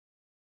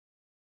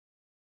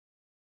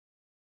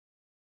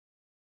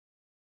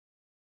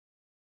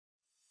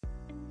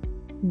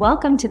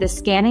Welcome to the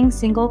Scanning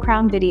Single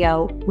Crown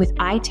video with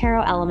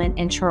iTero Element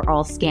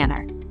Intraoral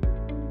Scanner.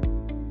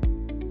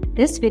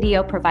 This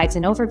video provides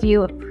an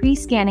overview of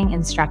pre-scanning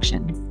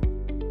instructions.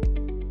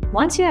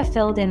 Once you have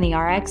filled in the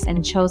RX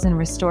and chosen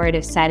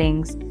restorative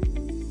settings,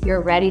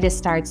 you're ready to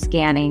start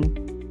scanning.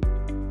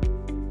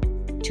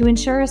 To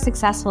ensure a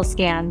successful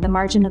scan, the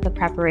margin of the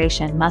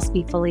preparation must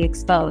be fully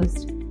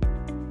exposed,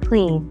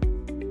 clean,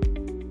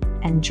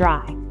 and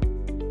dry.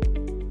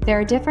 There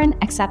are different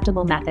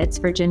acceptable methods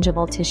for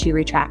gingival tissue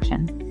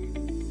retraction.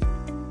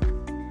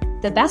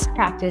 The best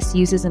practice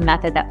uses a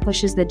method that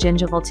pushes the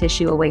gingival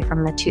tissue away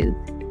from the tooth,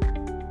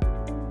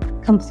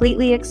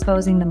 completely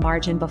exposing the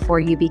margin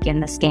before you begin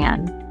the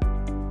scan.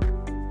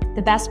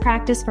 The best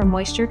practice for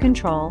moisture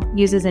control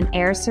uses an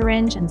air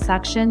syringe and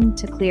suction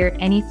to clear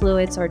any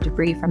fluids or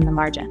debris from the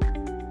margin.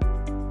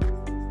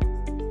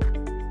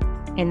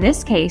 In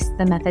this case,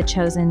 the method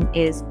chosen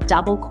is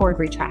double cord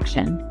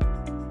retraction.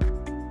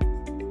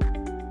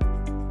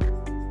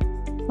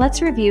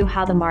 Let's review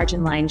how the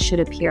margin line should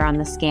appear on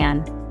the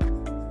scan.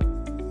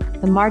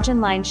 The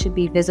margin line should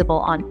be visible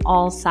on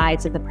all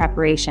sides of the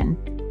preparation.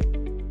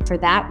 For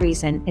that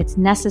reason, it's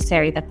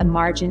necessary that the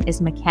margin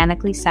is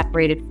mechanically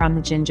separated from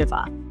the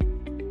gingiva.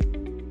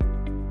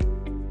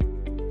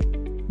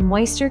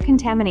 Moisture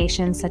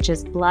contamination such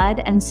as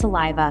blood and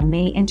saliva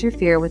may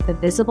interfere with the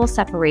visible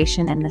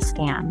separation in the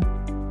scan.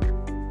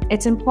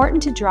 It's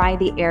important to dry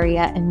the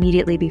area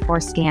immediately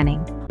before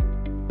scanning.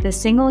 The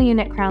single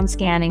unit crown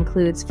scan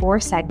includes 4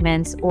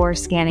 segments or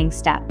scanning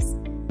steps: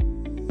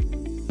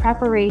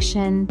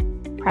 preparation,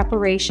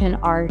 preparation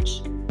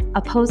arch,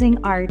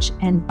 opposing arch,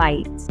 and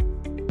bite.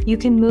 You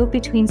can move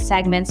between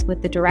segments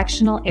with the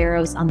directional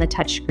arrows on the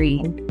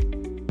touchscreen.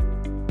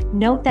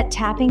 Note that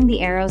tapping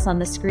the arrows on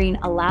the screen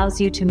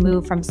allows you to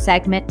move from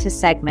segment to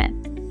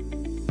segment.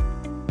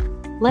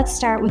 Let's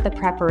start with the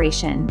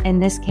preparation, in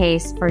this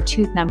case for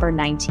tooth number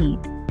 19.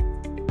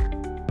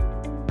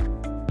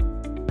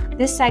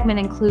 This segment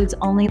includes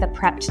only the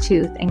prepped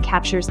tooth and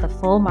captures the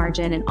full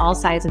margin in all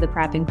sides of the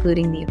prep,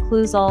 including the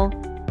occlusal,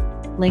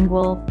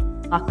 lingual,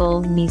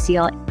 buccal,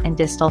 mesial, and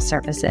distal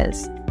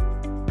surfaces.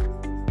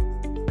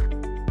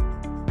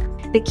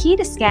 The key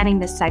to scanning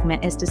this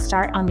segment is to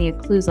start on the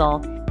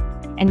occlusal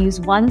and use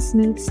one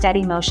smooth,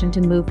 steady motion to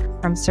move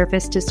from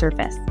surface to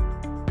surface.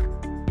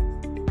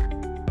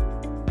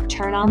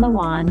 Turn on the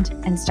wand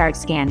and start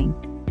scanning.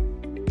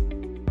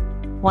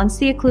 Once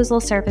the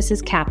occlusal surface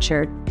is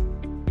captured,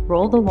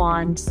 roll the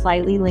wand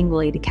slightly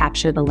lingually to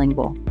capture the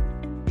lingual.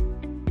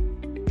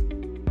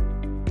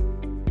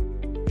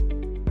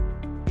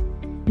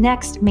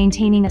 Next,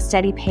 maintaining a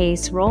steady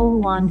pace, roll the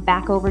wand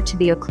back over to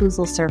the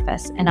occlusal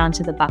surface and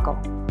onto the buccal,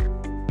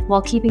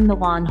 while keeping the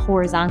wand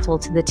horizontal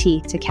to the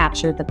teeth to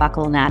capture the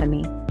buccal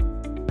anatomy.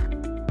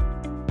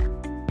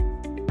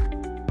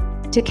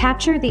 To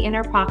capture the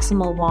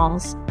interproximal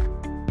walls,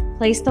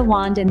 place the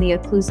wand in the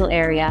occlusal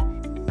area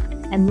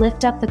and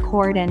lift up the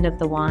cord end of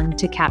the wand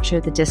to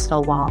capture the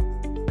distal wall.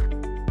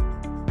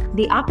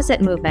 The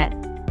opposite movement,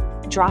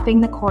 dropping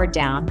the cord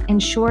down,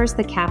 ensures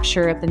the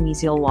capture of the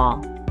mesial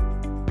wall.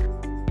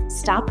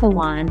 Stop the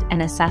wand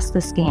and assess the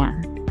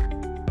scan.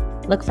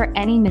 Look for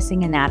any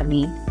missing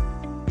anatomy.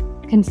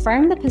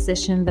 Confirm the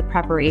position of the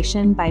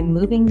preparation by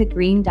moving the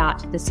green dot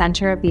to the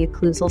center of the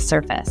occlusal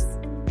surface.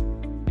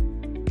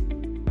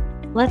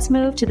 Let's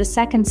move to the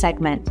second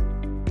segment,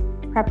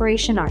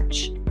 preparation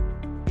arch.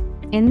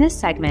 In this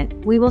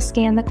segment, we will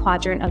scan the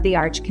quadrant of the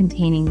arch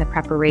containing the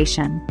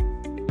preparation.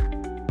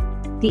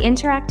 The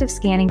interactive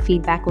scanning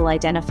feedback will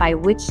identify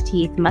which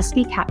teeth must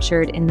be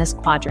captured in this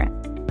quadrant,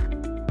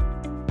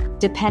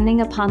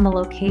 depending upon the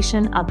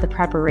location of the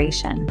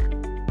preparation.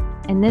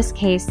 In this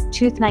case,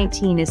 tooth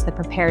 19 is the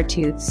prepared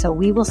tooth, so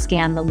we will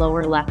scan the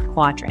lower left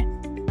quadrant.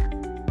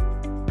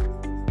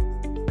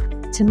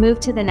 To move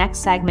to the next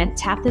segment,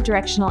 tap the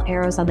directional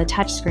arrows on the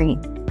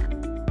touchscreen.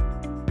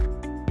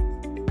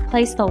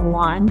 Place the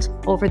wand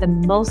over the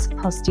most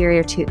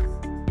posterior tooth.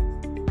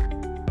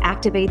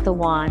 Activate the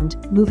wand,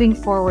 moving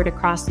forward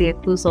across the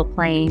occlusal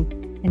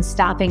plane and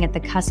stopping at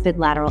the cuspid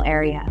lateral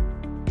area.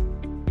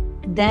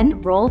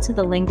 Then roll to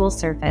the lingual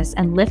surface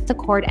and lift the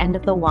cord end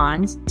of the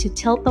wand to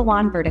tilt the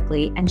wand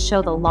vertically and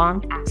show the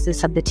long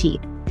axis of the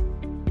teeth.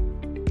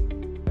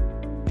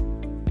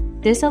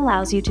 This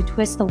allows you to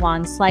twist the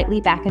wand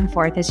slightly back and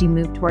forth as you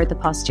move toward the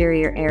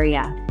posterior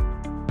area,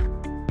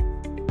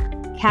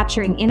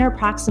 capturing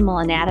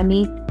interproximal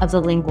anatomy of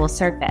the lingual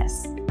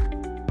surface.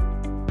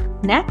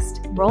 Next,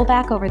 roll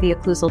back over the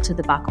occlusal to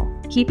the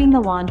buccal, keeping the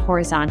wand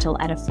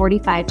horizontal at a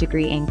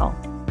 45-degree angle.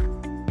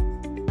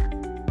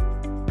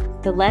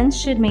 The lens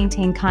should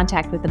maintain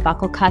contact with the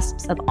buccal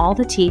cusps of all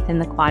the teeth in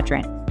the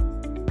quadrant.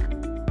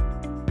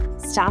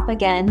 Stop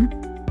again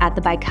at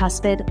the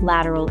bicuspid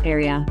lateral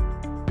area.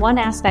 One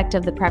aspect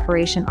of the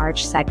preparation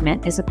arch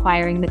segment is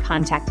acquiring the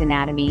contact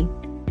anatomy.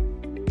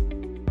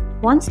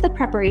 Once the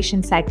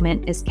preparation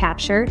segment is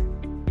captured,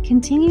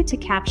 continue to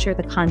capture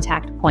the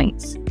contact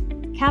points.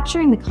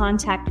 Capturing the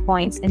contact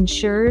points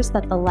ensures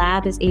that the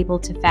lab is able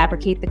to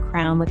fabricate the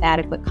crown with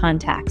adequate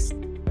contacts.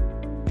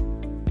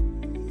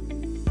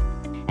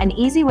 An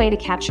easy way to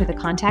capture the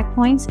contact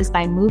points is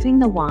by moving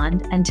the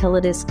wand until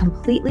it is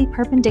completely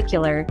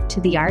perpendicular to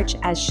the arch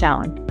as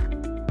shown.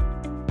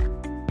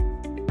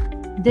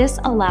 This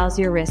allows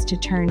your wrist to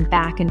turn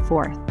back and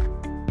forth.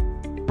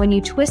 When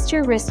you twist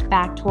your wrist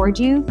back toward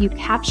you, you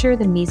capture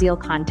the mesial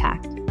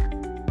contact.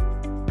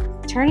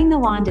 Turning the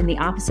wand in the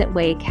opposite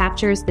way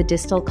captures the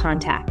distal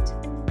contact.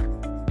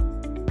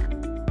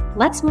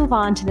 Let's move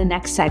on to the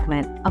next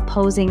segment,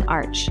 opposing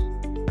arch.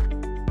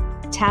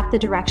 Tap the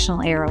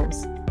directional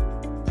arrows.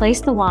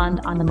 Place the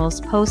wand on the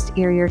most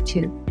posterior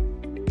tooth.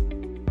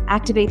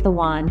 Activate the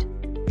wand,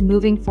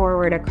 moving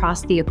forward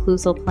across the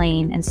occlusal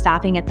plane and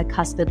stopping at the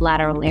cuspid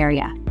lateral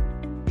area.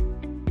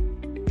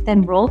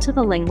 Then roll to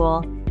the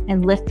lingual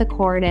and lift the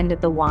cord end of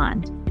the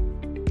wand.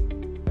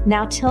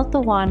 Now tilt the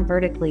wand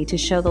vertically to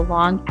show the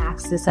long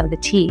axis of the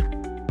teeth.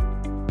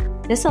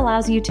 This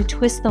allows you to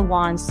twist the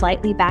wand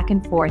slightly back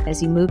and forth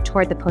as you move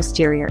toward the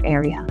posterior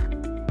area,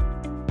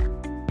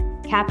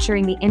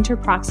 capturing the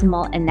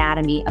interproximal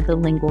anatomy of the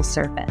lingual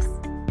surface.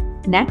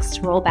 Next,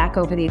 roll back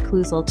over the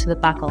occlusal to the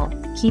buccal,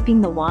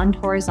 keeping the wand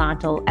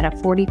horizontal at a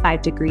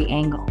 45-degree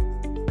angle.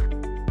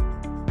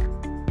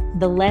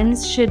 The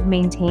lens should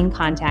maintain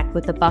contact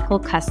with the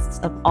buccal cusps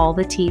of all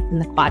the teeth in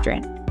the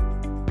quadrant.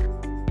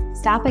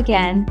 Stop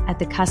again at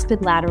the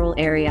cuspid lateral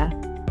area.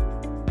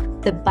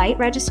 The bite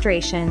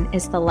registration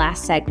is the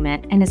last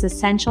segment and is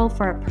essential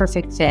for a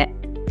perfect fit.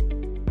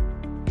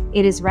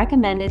 It is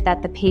recommended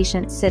that the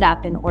patient sit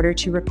up in order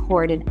to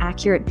record an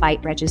accurate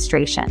bite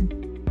registration.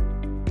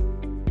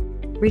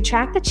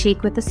 Retract the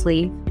cheek with the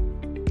sleeve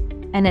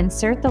and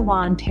insert the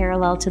wand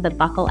parallel to the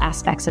buccal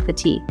aspects of the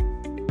teeth.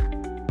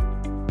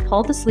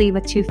 Hold the sleeve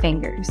with 2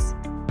 fingers.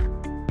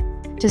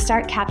 To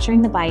start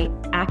capturing the bite,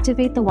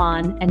 activate the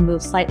wand and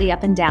move slightly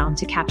up and down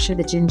to capture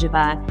the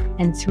gingiva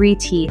and 3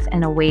 teeth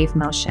in a wave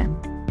motion.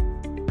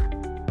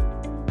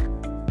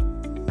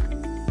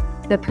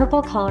 The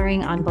purple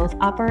coloring on both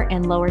upper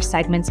and lower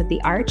segments of the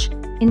arch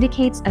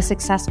indicates a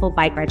successful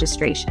bite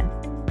registration.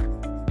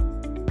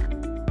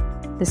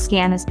 The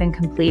scan has been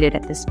completed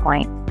at this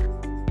point.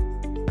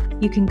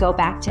 You can go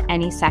back to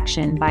any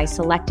section by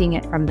selecting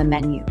it from the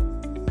menu.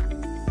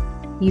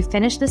 You've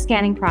finished the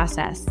scanning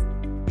process.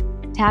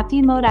 Tap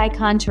the mode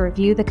icon to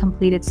review the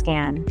completed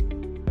scan.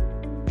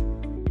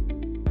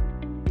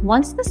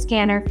 Once the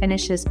scanner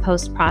finishes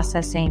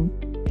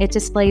post-processing, it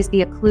displays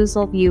the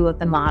occlusal view of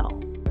the model.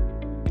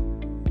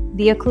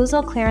 The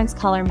occlusal clearance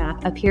color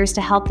map appears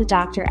to help the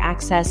doctor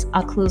access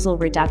occlusal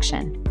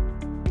reduction.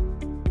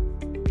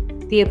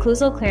 The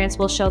occlusal clearance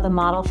will show the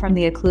model from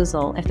the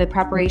occlusal if the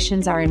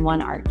preparations are in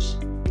one arch.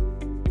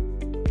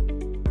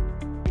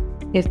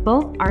 If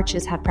both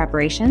arches have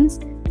preparations,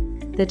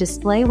 the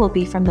display will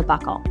be from the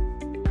buccal.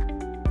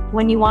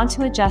 When you want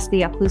to adjust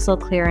the occlusal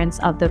clearance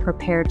of the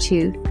prepared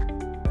tooth,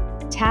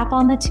 tap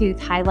on the tooth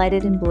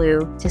highlighted in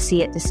blue to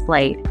see it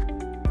displayed.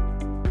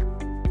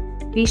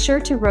 Be sure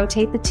to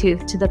rotate the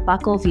tooth to the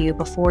buccal view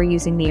before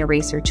using the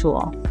eraser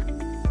tool.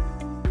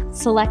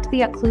 Select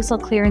the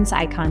occlusal clearance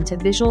icon to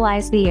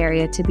visualize the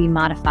area to be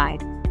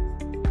modified.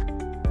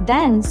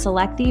 Then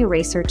select the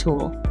eraser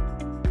tool.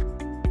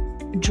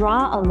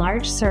 Draw a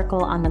large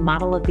circle on the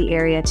model of the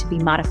area to be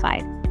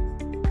modified.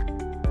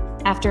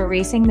 After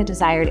erasing the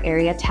desired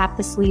area, tap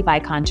the sleeve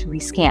icon to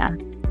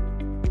rescan.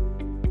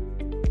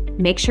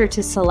 Make sure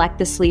to select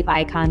the sleeve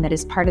icon that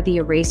is part of the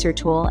eraser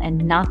tool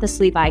and not the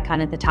sleeve icon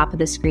at the top of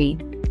the screen.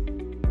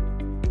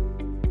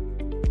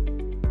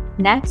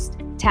 Next,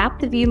 tap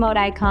the view mode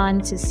icon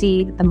to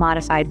see the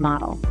modified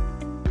model.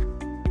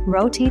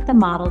 Rotate the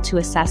model to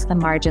assess the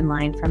margin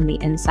line from the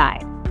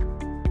inside.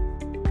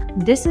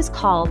 This is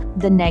called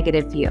the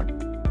negative view.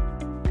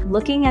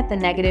 Looking at the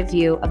negative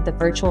view of the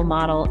virtual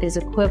model is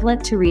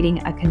equivalent to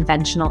reading a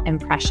conventional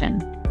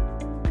impression.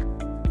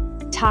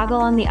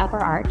 Toggle on the upper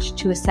arch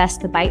to assess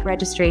the bite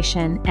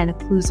registration and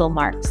occlusal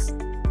marks.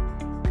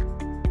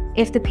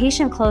 If the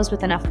patient closed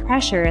with enough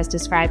pressure as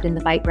described in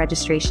the bite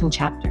registration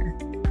chapter,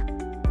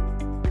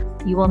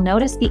 you will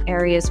notice the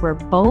areas where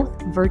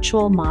both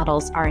virtual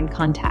models are in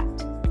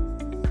contact.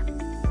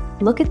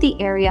 Look at the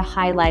area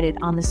highlighted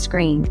on the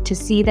screen to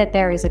see that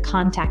there is a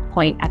contact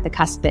point at the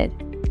cuspid.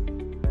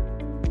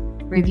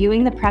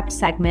 Reviewing the prepped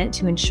segment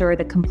to ensure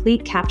the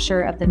complete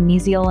capture of the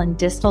mesial and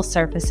distal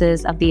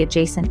surfaces of the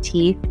adjacent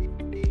teeth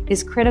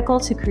is critical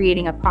to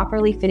creating a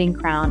properly fitting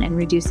crown and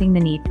reducing the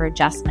need for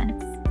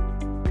adjustments.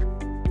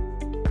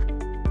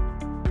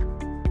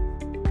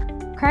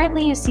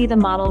 Currently, you see the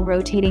model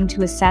rotating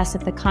to assess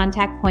if the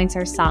contact points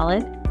are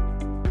solid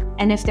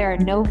and if there are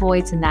no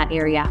voids in that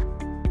area.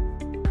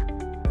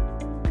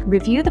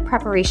 Review the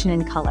preparation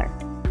in color.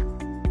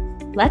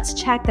 Let's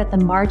check that the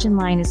margin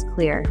line is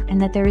clear and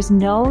that there is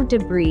no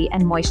debris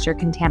and moisture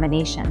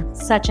contamination,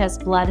 such as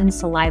blood and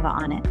saliva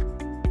on it.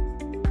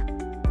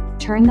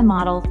 Turn the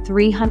model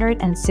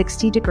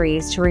 360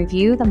 degrees to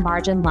review the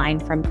margin line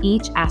from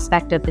each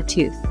aspect of the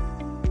tooth.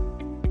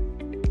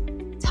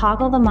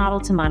 Toggle the model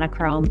to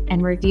monochrome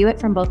and review it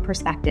from both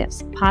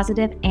perspectives,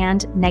 positive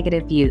and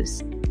negative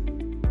views.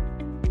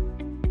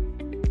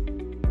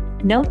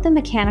 Note the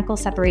mechanical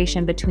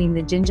separation between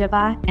the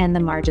gingiva and the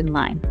margin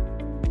line.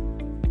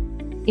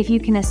 If you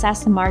can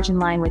assess the margin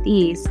line with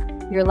ease,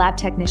 your lab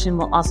technician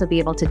will also be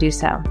able to do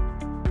so.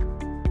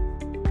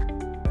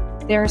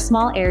 There are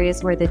small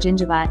areas where the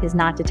gingiva is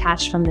not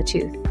detached from the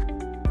tooth.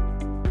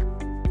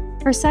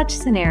 For such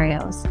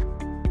scenarios,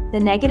 the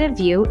negative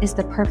view is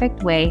the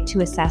perfect way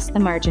to assess the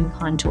margin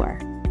contour.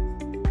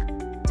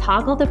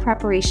 Toggle the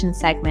preparation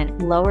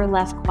segment lower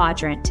left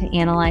quadrant to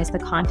analyze the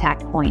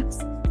contact points.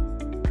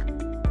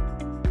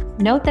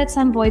 Note that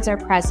some voids are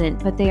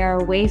present, but they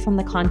are away from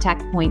the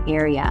contact point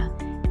area.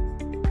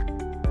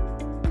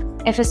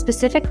 If a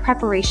specific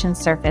preparation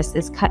surface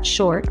is cut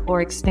short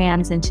or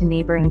expands into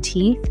neighboring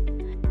teeth,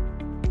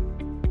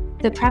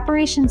 the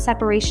preparation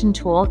separation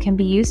tool can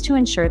be used to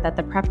ensure that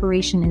the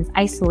preparation is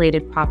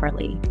isolated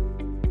properly.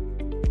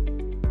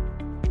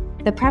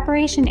 The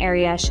preparation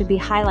area should be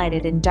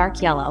highlighted in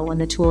dark yellow when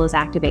the tool is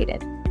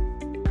activated.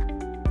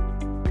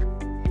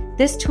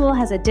 This tool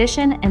has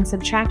addition and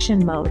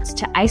subtraction modes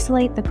to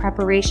isolate the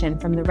preparation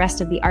from the rest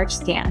of the arch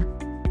scan.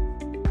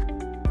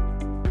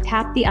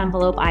 Tap the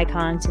envelope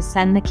icon to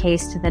send the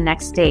case to the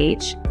next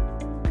stage.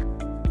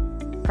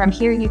 From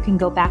here, you can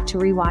go back to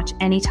rewatch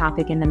any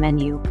topic in the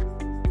menu.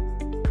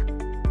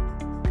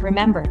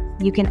 Remember,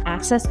 you can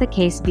access the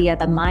case via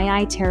the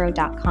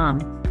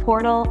myiTero.com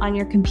portal on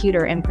your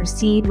computer and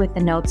proceed with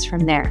the notes from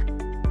there.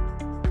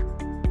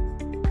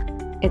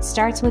 It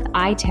starts with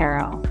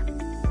iTero,